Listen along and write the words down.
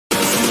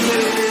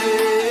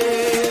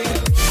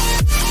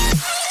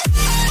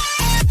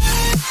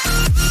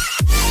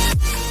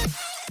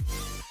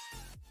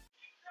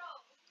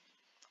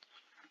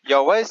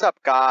Yo, what is up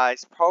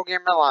guys?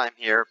 Programmer Lime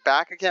here,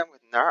 back again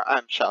with another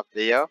item shop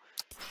video.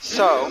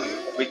 So,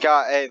 we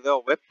got a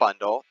little whip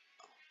bundle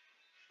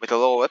with a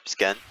little whip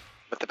skin,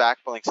 with the back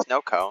bling snow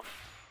cone,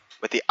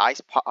 with the ice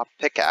pop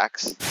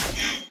pickaxe,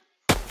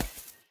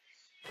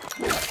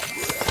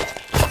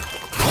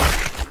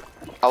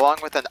 along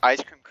with an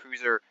ice cream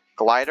cruiser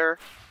glider,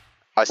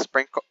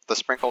 the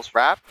sprinkles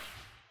wrap,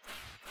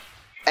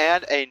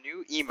 and a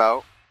new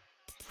emote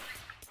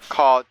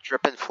called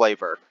Drippin'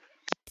 Flavor.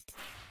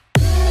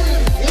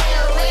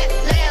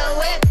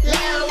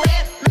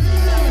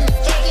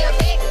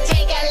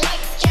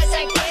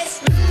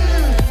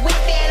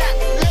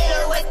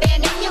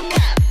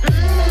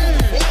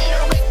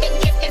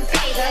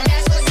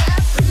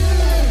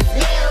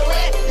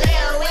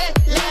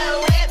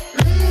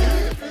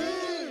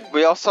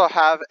 We also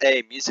have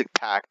a music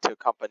pack to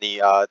accompany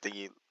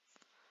the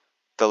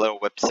little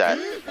whip set.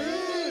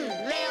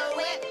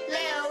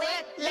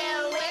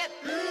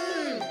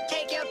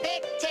 Take your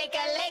pick, take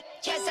a lick,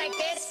 just like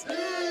this.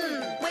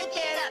 Whip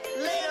it up,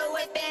 little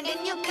whip and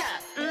in your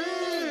cup.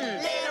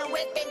 Little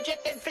whip and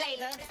drippin'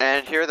 flavor.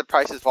 And here are the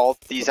prices of all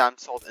these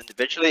items sold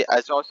individually,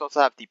 as well as also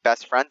have the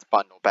Best Friends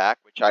bundle back,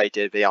 which I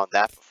did a video on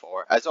that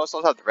before. As well as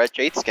also have the Red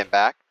Jade skin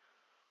back.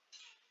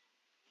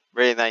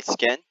 Really nice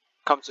skin.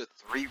 Comes with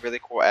 3 really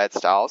cool ad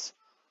styles.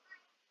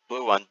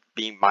 Blue one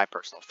being my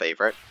personal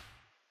favorite.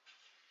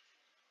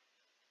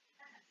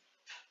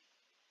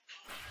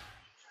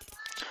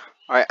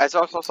 Alright, as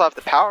well as also have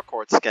the Power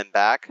Chord skin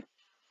back.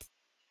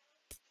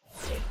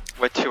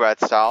 With 2 ad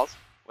styles.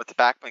 With the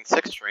back bling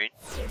 6 string.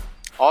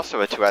 Also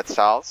with 2 ad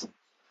styles.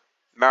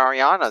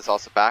 Mariana is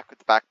also back with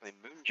the back bling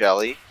Moon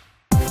Jelly.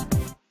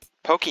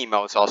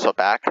 Pokemo is also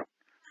back.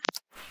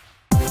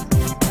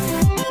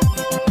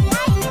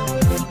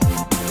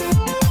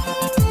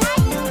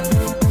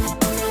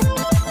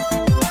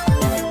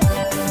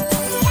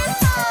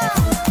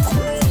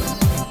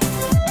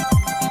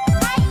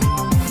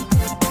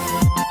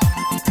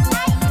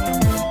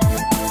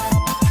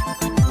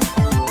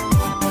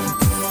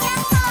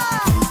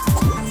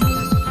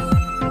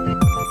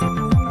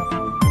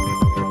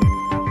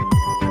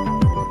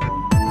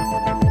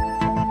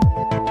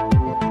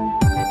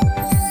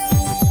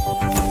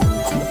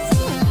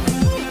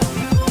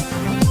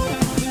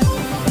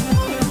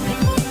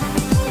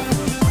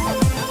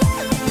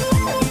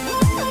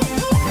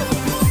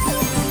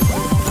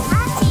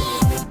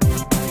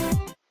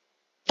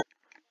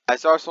 I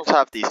also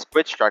have the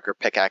Squid Striker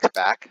pickaxe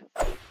back,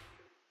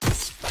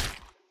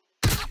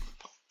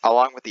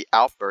 along with the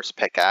Outburst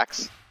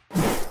pickaxe.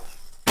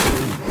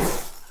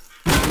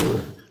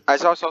 I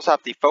also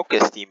have the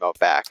Focused emote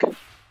back.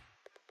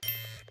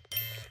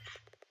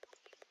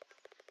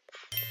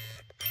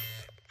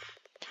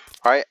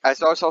 Alright, I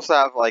also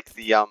have like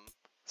the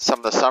some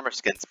of the summer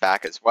skins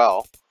back as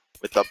well,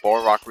 with the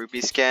Boardwalk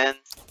Ruby skin,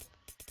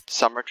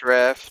 Summer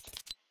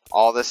Drift,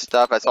 all this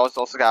stuff. I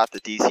also got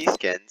the DC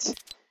skins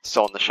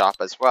still in the shop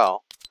as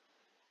well.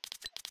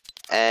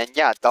 And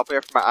yeah, that'll be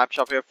it for my item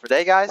shop video for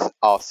today, guys.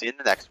 I'll see you in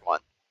the next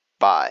one.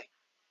 Bye.